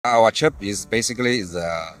Our chip is basically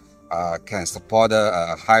can support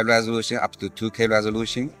a high resolution up to 2K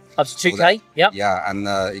resolution. Up to 2K, yep. Yeah, and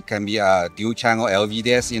it can be a dual channel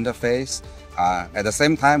LVDS interface. At the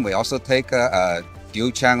same time, we also take a dual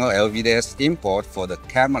channel LVDS import for the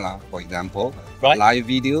camera, for example, right. Live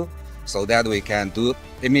video, so that we can do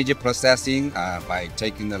image processing by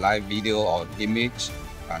taking the live video or image,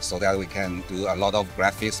 so that we can do a lot of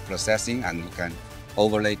graphics processing and we can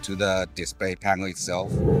overlay to the display panel itself.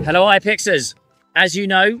 Hello iPXers. As you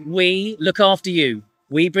know, we look after you.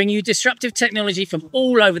 We bring you disruptive technology from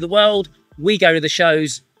all over the world. We go to the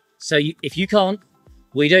shows. So if you can't,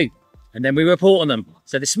 we do. And then we report on them.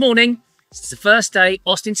 So this morning, it's the first day,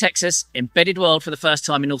 Austin, Texas, Embedded World for the first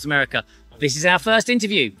time in North America. This is our first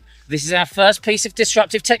interview. This is our first piece of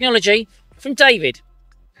disruptive technology from David,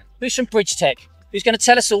 who's from Bridgetek, who's going to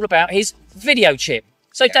tell us all about his video chip.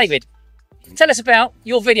 So yes. David, tell us about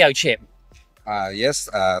your video chip. Yes,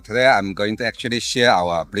 today I'm going to actually share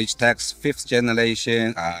our Bridgetek's 5th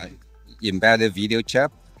generation embedded video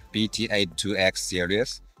chip, BT82X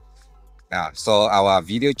series. So our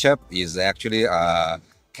video chip is actually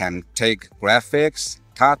can take graphics,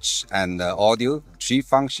 touch, and audio, 3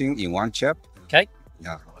 functions in one chip. Okay.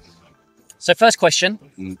 Yeah. So first question,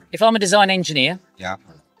 if I'm a design engineer, yeah,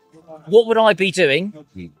 what would I be doing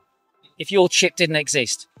if your chip didn't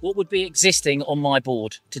exist? What would be existing on my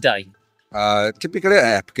board today? Typically, an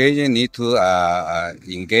application need to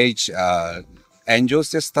engage Android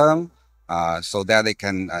system so that they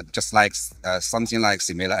can just like something like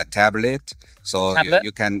similar a tablet. So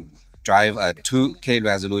you can drive a 2K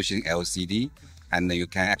resolution LCD, and you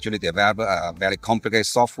can actually develop a very complicated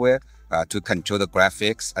software to control the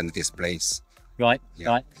graphics and displays. Right, yeah.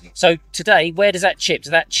 Right. So today, where does that chip?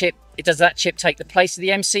 Does that chip take the place of the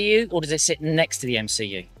MCU, or does it sit next to the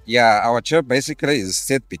MCU? Yeah, our chip basically is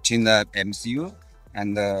sit between the MCU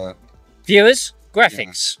and the viewers.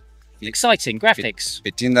 Graphics, yeah. Exciting graphics.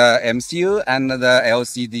 Between the MCU and the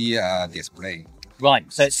LCD display.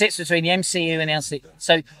 Right. So it sits between the MCU and LCD.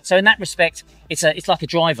 So in that respect, it's like a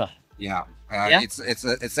driver. Yeah. Yeah?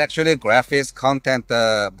 It's actually a graphics content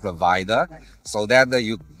provider, so that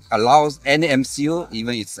you allows any MCU,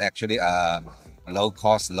 even it's actually a low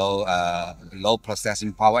cost, low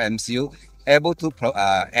processing power MCU, able to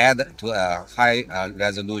add to a high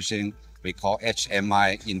resolution we call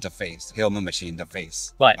HMI interface, human machine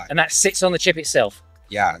interface. Right, and that sits on the chip itself.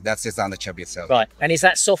 Yeah, that sits on the chip itself. Right, and is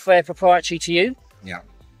that software proprietary to you? Yeah,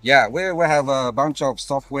 yeah, we have a bunch of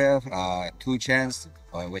software tool chains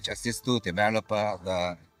which assist to developer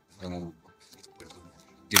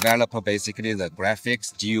basically the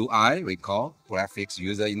graphics GUI, we call graphics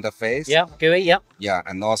user interface. Yeah, GUI, yeah. Yeah,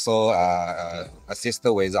 and also assist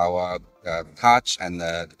with our touch and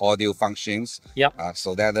audio functions. Yeah.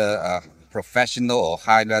 So that a professional or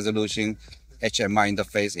high resolution HMI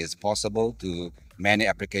interface is possible to many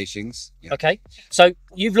applications. Yeah. Okay, so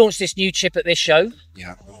you've launched this new chip at this show.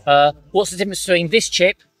 Yeah. What's the difference between this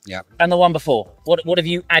chip and the one before? What have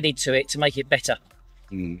you added to it to make it better?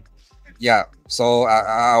 Yeah, so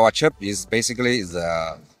our chip is basically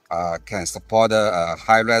can support a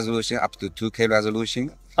high resolution up to 2K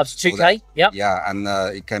resolution. Up to 2K, yeah. Yeah, and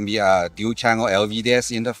it can be a dual channel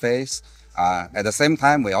LVDS interface. At the same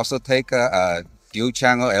time, we also take a dual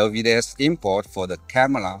channel LVDS import for the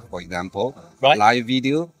camera, for example, live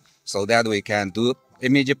video, so that we can do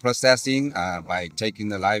image processing by taking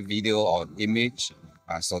the live video or image,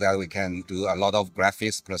 so that we can do a lot of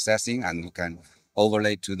graphics processing and we can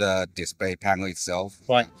overlay to the display panel itself.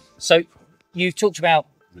 Right. So you've talked about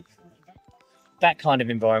that kind of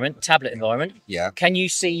environment, tablet environment. Yeah. Can you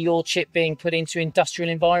see your chip being put into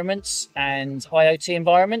industrial environments and IoT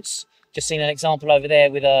environments? Just seen an example over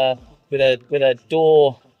there with a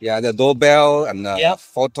door. Yeah, the doorbell and the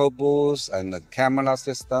photo booths and the camera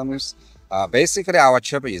systems. Basically, our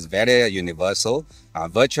chip is very universal.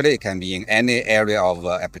 Virtually, it can be in any area of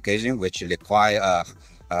application which require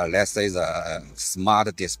let's say a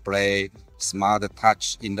smart display, smart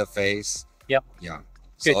touch interface. Yep. Yeah.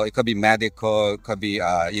 Good. So it could be medical, it could be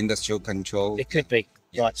industrial control. It could be.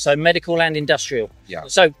 Yeah. Right. So medical and industrial. Yeah.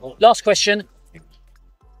 So last question.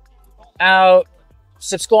 Our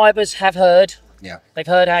subscribers have heard. Yeah. They've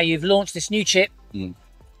heard how you've launched this new chip.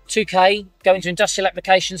 2K, go into industrial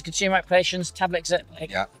applications, consumer applications, tablets.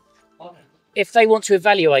 Yeah. If they want to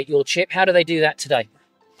evaluate your chip, how do they do that today?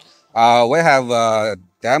 We have a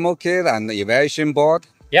demo kit and evaluation board.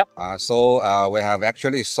 Yep. So we have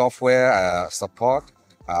actually software support.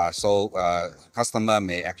 So customer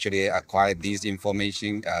may actually acquire these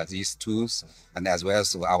information, these tools, and as well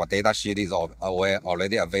as our data sheet is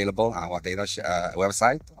already available on our data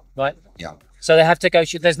website. Right. Yeah. So they have to go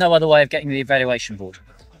to, there's no other way of getting the evaluation board.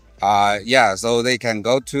 Yeah, so they can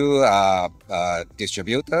go to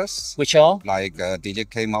distributors. Which are? Like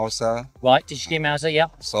DJK Mouser. Right, DJK Mouser, yeah.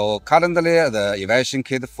 So currently the evaluation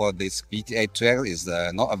kit for this BT82X is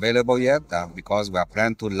not available yet because we are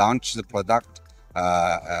planning to launch the product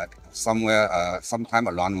sometime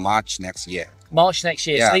around March next year. March next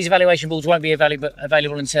year. Yeah. So these evaluation boards won't be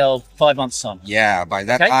available until 5 months' time. Yeah, by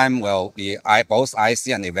that time, well, both IC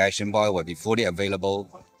and evaluation board will be fully available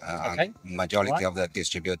on majority of the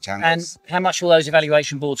distributor channels. And how much will those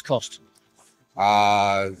evaluation boards cost?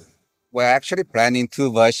 We're actually planning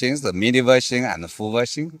 2 versions, the mini version and the full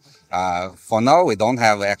version. For now, we don't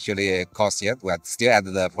have actually a cost yet. We're still at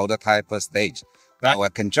the prototype stage. Right. We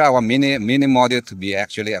can try our mini module to be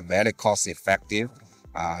actually a very cost effective,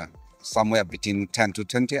 somewhere between 10 to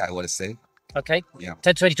 20, I would say. Okay. Yeah.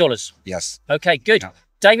 $10 to $20. Yes. Okay, good. Yeah.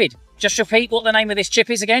 David, just repeat what the name of this chip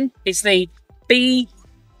is again. It's the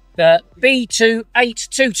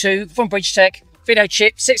B2822 from Bridgetek video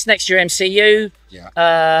chip. Sits next to your MCU.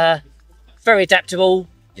 Yeah. Very adaptable.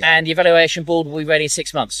 Yeah. And the evaluation board will be ready in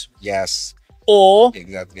 6 months. Yes. Or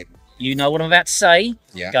exactly. You know what I'm about to say.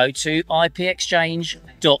 Yeah. Go to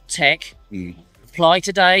ipXchange.tech. Apply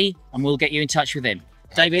today, and we'll get you in touch with them.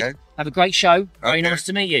 David, have a great show. Very nice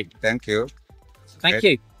to meet you. Thank you. Thank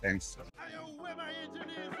you. Thanks.